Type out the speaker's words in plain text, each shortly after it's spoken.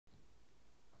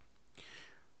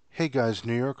Hey guys,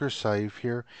 New Yorker Saif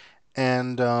here,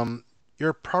 and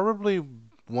you're probably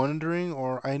wondering,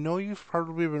 or I know you've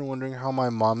probably been wondering how my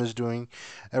mom is doing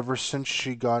ever since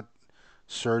she got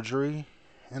surgery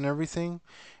and everything.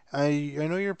 I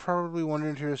know you're probably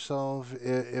wondering to yourself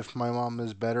if my mom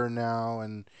is better now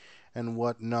and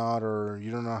whatnot, or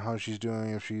you don't know how she's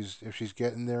doing, if she's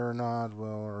getting there or not,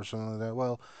 well, or something like that.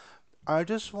 Well, I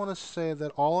just want to say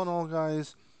that all in all,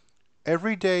 guys,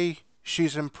 every day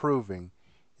she's improving.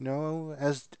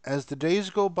 As the days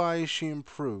go by, she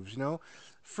improves.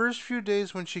 First few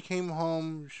days when she came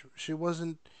home, she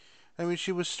wasn't. I mean,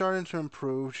 she was starting to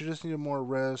improve. She just needed more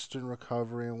rest and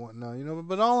recovery and whatnot.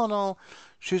 But all in all,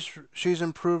 she's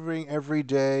improving every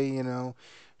day.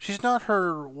 She's not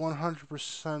her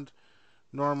 100%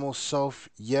 normal self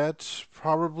yet.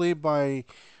 Probably by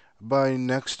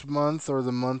next month or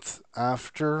the month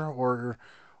after,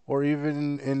 or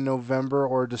even in November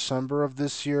or December of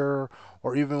this year,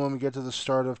 or even when we get to the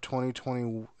start of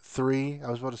 2023. I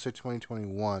was about to say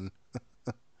 2021.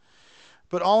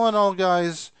 But all in all,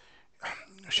 guys,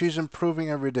 she's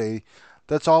improving every day.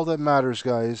 That's all that matters,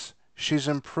 guys. She's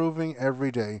improving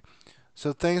every day.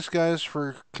 So thanks, guys,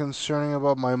 for concerning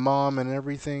about my mom and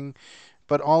everything.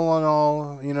 But all in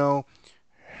all,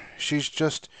 she's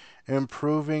just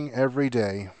improving every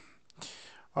day.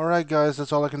 Alright, guys,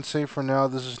 that's all I can say for now.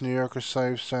 This is New Yorker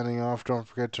Safe signing off. Don't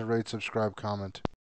forget to rate, subscribe, comment.